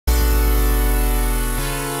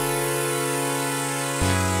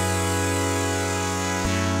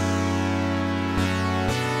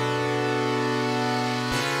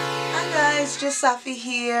just Safi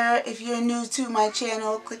here. If you're new to my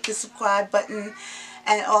channel, click the subscribe button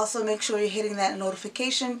and also make sure you're hitting that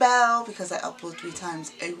notification bell because I upload 3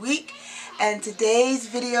 times a week. And today's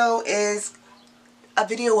video is a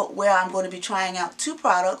video where I'm going to be trying out 2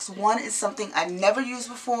 products. One is something I've never used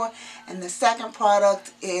before, and the second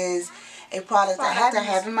product is a product I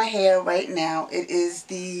have in my hair right now. It is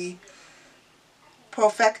the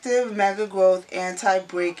Profectiv Mega Growth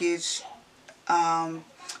Anti-Breakage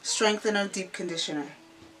Strengthener Deep Conditioner.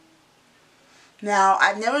 Now,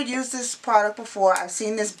 I've never used this product before. I've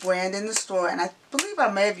seen this brand in the store, and I believe I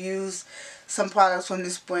may have used some products from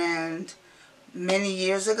this brand many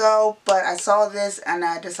years ago, but I saw this and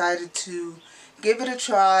I decided to give it a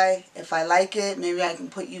try. If I like it, maybe I can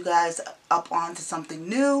put you guys up onto something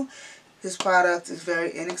new. This product is very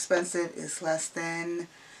inexpensive. It's less than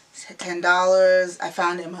 $10. I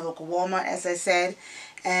found it in my local Walmart, as I said,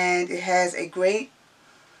 and it has a great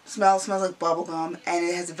smell. It smells like bubblegum, and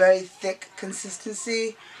it has a very thick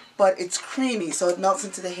consistency, but it's creamy, so it melts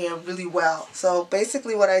into the hair really well. So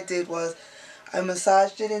basically what I did was I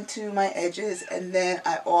massaged it into my edges, and then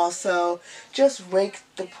I also just raked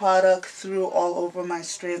the product through all over my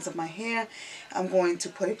strands of my hair. I'm going to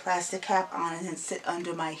put a plastic cap on it and sit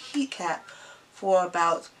under my heat cap for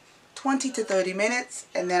about 20 to 30 minutes,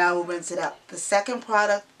 and then I will rinse it out. The second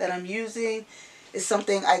product that I'm using is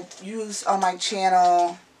something I used on my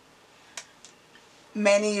channel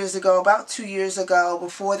many years ago, about 2 years ago,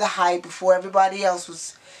 before the hype, before everybody else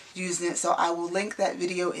was using it. So I will link that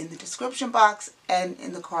video in the description box and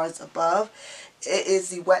in the cards above. It is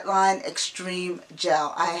the WetLine Xtreme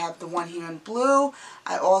Gel. I have the one here in blue.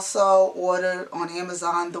 I also ordered on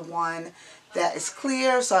Amazon the one that is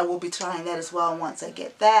clear, so I will be trying that as well once I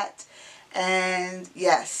get that. And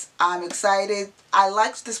yes, I'm excited. I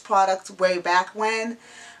liked this product way back when,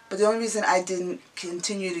 but the only reason I didn't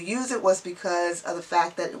continue to use it was because of the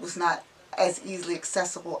fact that it was not as easily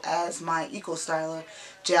accessible as my Eco Styler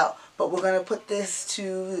gel. But we're going to put this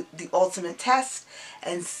to the ultimate test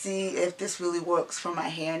and see if this really works for my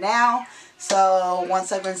hair now. So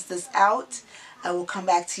once I rinse this out, I will come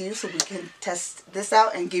back to you so we can test this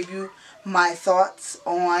out and give you my thoughts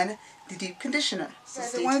on the deep conditioner. So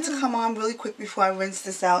I wanted to come on really quick before I rinse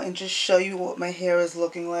this out and just show you what my hair is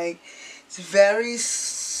looking like. It's very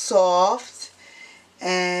soft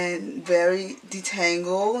and very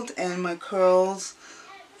detangled, and my curls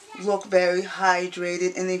look very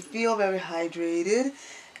hydrated, and they feel very hydrated.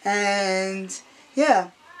 And yeah,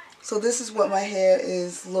 so this is what my hair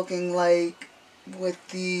is looking like with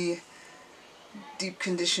the deep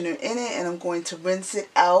conditioner in it, and I'm going to rinse it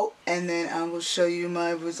out, and then I will show you my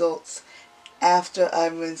results after I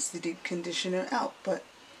rinse the deep conditioner out. But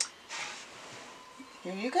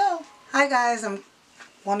here you go. Hi guys, I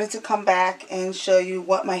wanted to come back and show you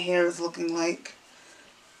what my hair is looking like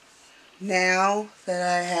now that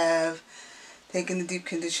I have taken the deep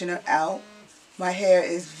conditioner out. My hair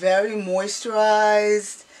is very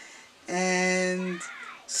moisturized and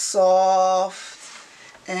soft,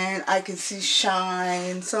 and I can see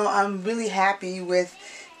shine. So I'm really happy with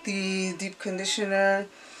the deep conditioner.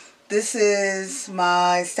 This is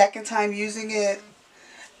my second time using it,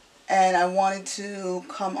 and I wanted to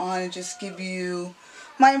come on and just give you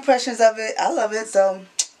my impressions of it. I love it, so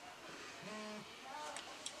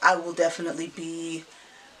I will definitely be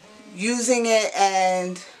using it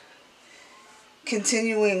and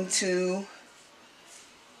continuing to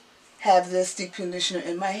have this deep conditioner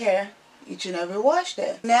in my hair each and every wash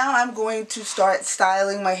day. Now I'm going to start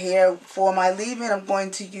styling my hair. For my leave-in, I'm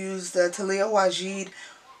going to use the Taliah Waajid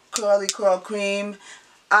Curly Curl Cream.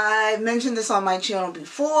 I mentioned this on my channel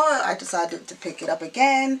before. I decided to pick it up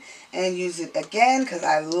again and use it again because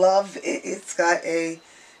I love it. It's got a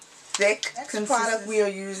thick consistency. Next product we are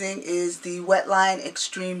using is the WetLine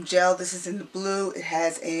Xtreme Gel. This is in the blue. It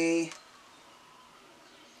has a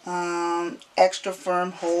extra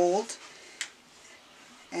firm hold.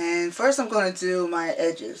 And first I'm going to do my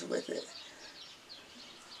edges with it.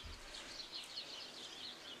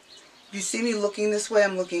 If you see me looking this way,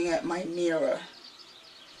 I'm looking at my mirror.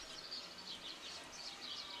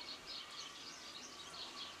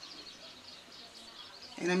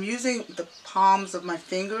 And I'm using the palms of my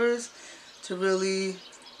fingers to really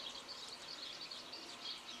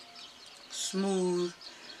smooth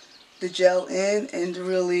the gel in and to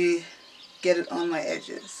really get it on my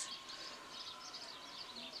edges.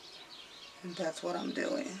 And that's what I'm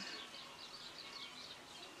doing.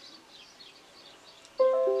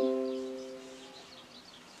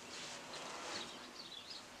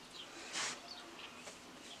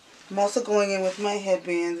 I'm also going in with my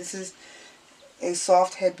headband. This is a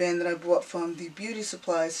soft headband that I bought from the beauty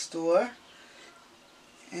supply store.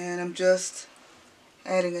 And I'm just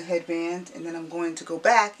adding a headband, and then I'm going to go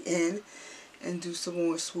back in and do some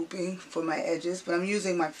more swooping for my edges. But I'm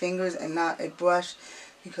using my fingers and not a brush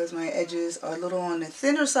because my edges are a little on the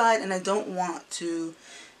thinner side, and I don't want to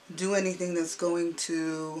do anything that's going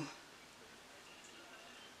to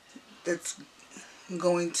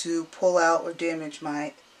pull out or damage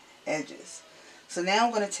my edges. So now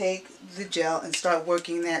I'm going to take the gel and start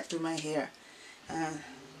working that through my hair.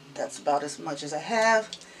 That's about as much as I have.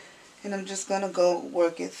 And I'm just going to go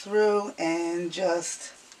work it through and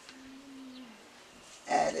just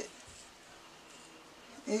add it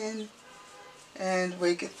in and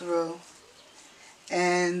rake it through.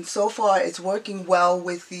 And so far it's working well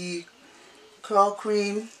with the curl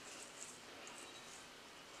cream.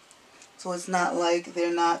 So it's not like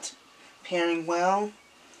they're not pairing well.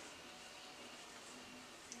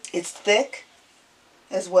 It's thick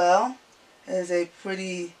as well. It has a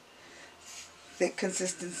pretty thick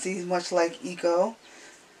consistency, much like Eco.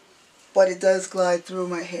 But it does glide through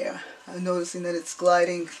my hair. I'm noticing that it's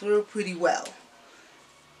gliding through pretty well.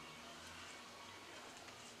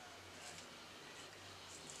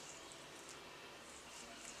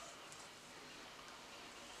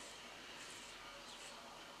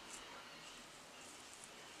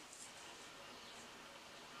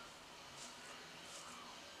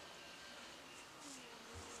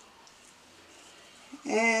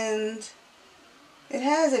 And it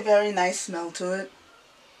has a very nice smell to it.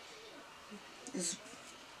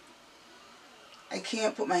 I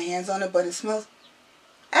can't put my hands on it, but it smells,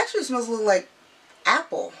 actually it smells a little like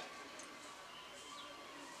apple.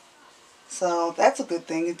 So that's a good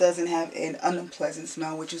thing. It doesn't have an unpleasant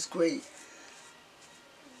smell, which is great.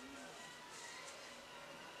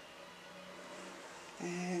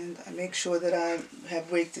 And I make sure that I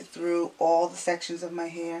have raked it through all the sections of my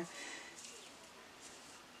hair,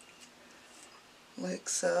 like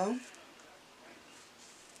so.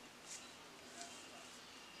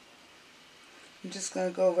 I'm just going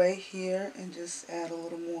to go right here and just add a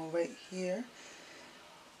little more right here.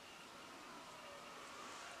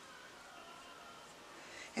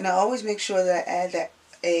 And I always make sure that I add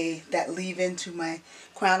that leave-in to my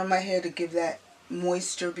crown of my hair to give that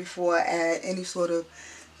moisture before I add any sort of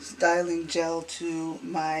styling gel to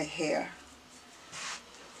my hair.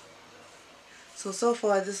 So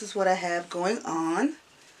far this is what I have going on.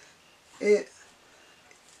 It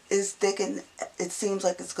is thick and it seems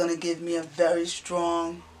like it's going to give me a very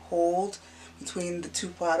strong hold between the two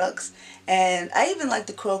products. And I even like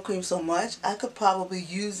the curl cream so much I could probably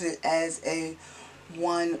use it as a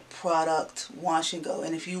one product wash and go.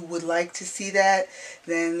 And if you would like to see that,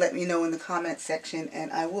 then let me know in the comment section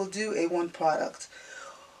and I will do a one product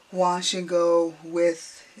wash and go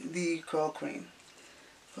with the curl cream.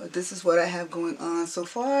 But this is what I have going on so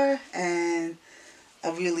far, and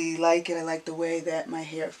I really like it. I like the way that my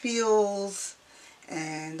hair feels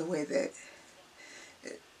and the way that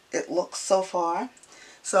it looks so far.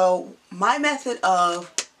 So my method of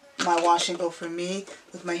my wash and go for me,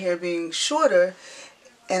 with my hair being shorter,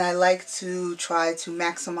 and I like to try to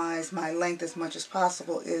maximize my length as much as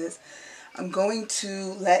possible, is I'm going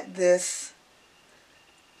to let this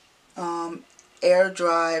air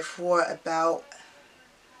dry for about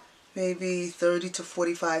maybe 30 to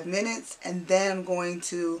 45 minutes, and then I'm going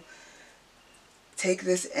to take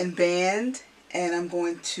this and band, and I'm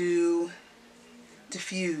going to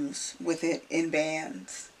diffuse with it in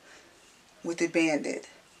bands, with it banded.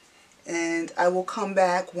 And I will come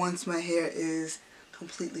back once my hair is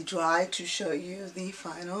completely dry to show you the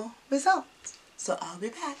final results. So I'll be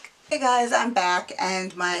back. Hey guys, I'm back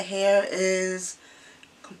and my hair is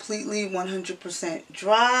completely 100%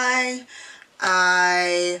 dry.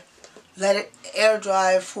 I let it air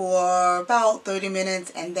dry for about 30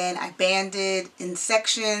 minutes and then I banded in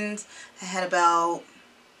sections. I had about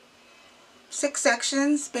 6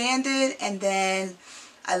 sections banded, and then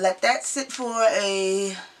I let that sit for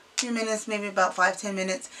a few minutes, maybe about 5-10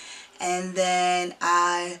 minutes, and then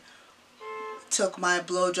I took my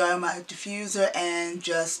blow dryer, my diffuser, and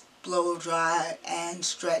just blow dry and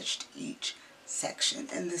stretched each section.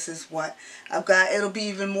 And this is what I've got. It'll be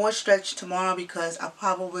even more stretched tomorrow because I'll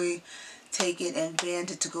probably take it and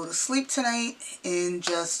band it to go to sleep tonight in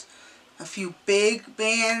just a few big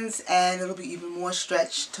bands, and it'll be even more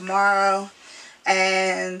stretched tomorrow.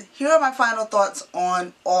 And here are my final thoughts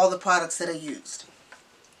on all the products that I used.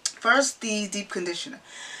 First, the deep conditioner.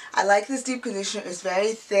 I like this deep conditioner. It's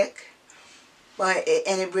very thick,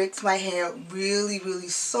 and it makes my hair really, really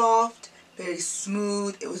soft, very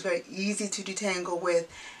smooth. It was very easy to detangle with,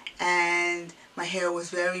 and my hair was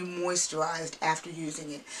very moisturized after using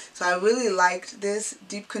it. So I really liked this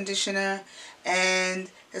deep conditioner. And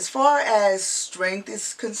as far as strength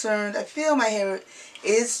is concerned, I feel my hair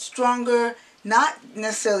is stronger. Not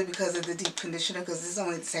necessarily because of the deep conditioner, because this is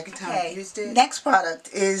only the second time I used it. Next product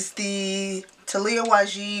is the Taliah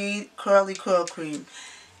Waajid Curly Curl Cream.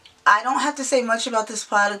 I don't have to say much about this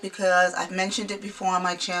product because I've mentioned it before on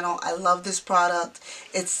my channel. I love this product.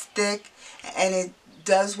 It's thick and it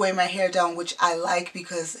does weigh my hair down, which I like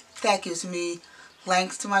because that gives me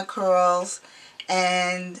length to my curls,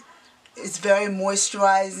 and it's very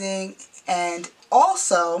moisturizing, and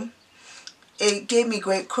also it gave me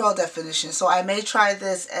great curl definition. So I may try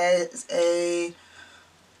this as a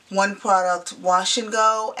one product wash and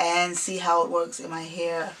go and see how it works in my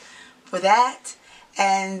hair for that.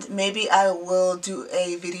 And maybe I will do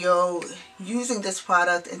a video using this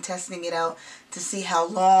product and testing it out to see how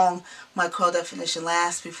long my curl definition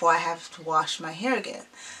lasts before I have to wash my hair again.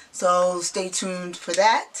 So stay tuned for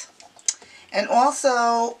that. And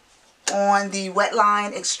also on the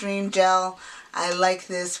WetLine Xtreme Gel, I like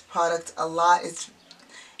this product a lot.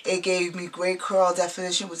 It gave me great curl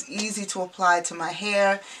definition. It was easy to apply to my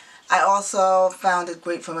hair. I also found it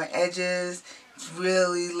great for my edges. It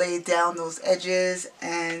really laid down those edges,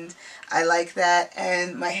 and I like that.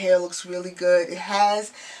 And my hair looks really good. It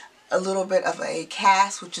has a little bit of a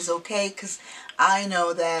cast, which is okay because I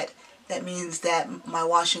know that means that my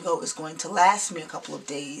wash and go is going to last me a couple of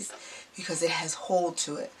days because it has hold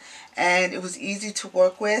to it. And it was easy to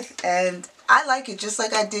work with, and I like it just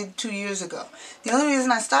like I did 2 years ago. The only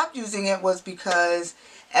reason I stopped using it was because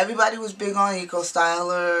everybody was big on Eco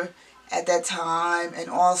Styler at that time, and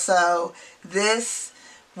also this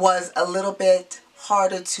was a little bit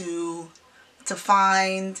harder to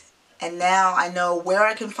find, and now I know where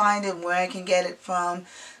I can find it and where I can get it from.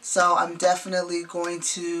 So I'm definitely going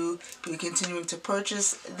to be continuing to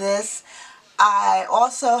purchase this. I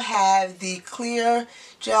also have the clear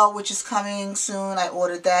gel, which is coming soon. I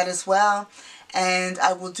ordered that as well, and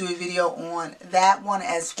I will do a video on that one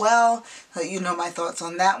as well, let you know my thoughts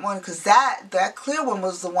on that one, because that clear one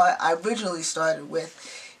was the one I originally started with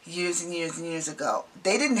years and years and years ago.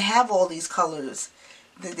 They didn't have all these colors.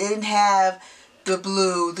 They didn't have the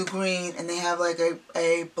blue, the green, and they have like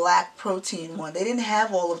a black protein one. They didn't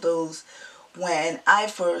have all of those when I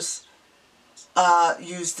first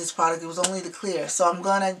used this product. It was only the clear. So I'm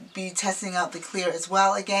going to be testing out the clear as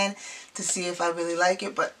well again to see if I really like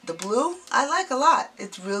it. But the blue, I like a lot.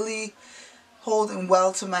 It's really holding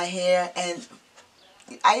well to my hair, and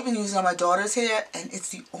I even use it on my daughter's hair, and it's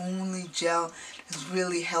the only gel that's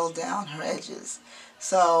really held down her edges.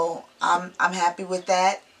 So I'm happy with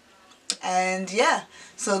that. And yeah,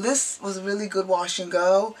 so this was a really good wash and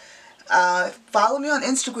go. Follow me on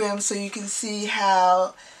Instagram so you can see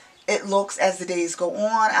how it looks as the days go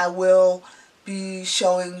on. I will be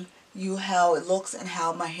showing you how it looks and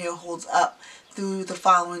how my hair holds up through the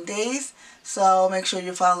following days. So make sure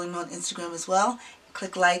you're following me on Instagram as well.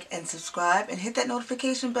 Click like and subscribe and hit that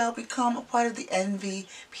notification bell. Become a part of the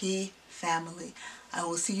MVP family. I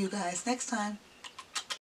will see you guys next time.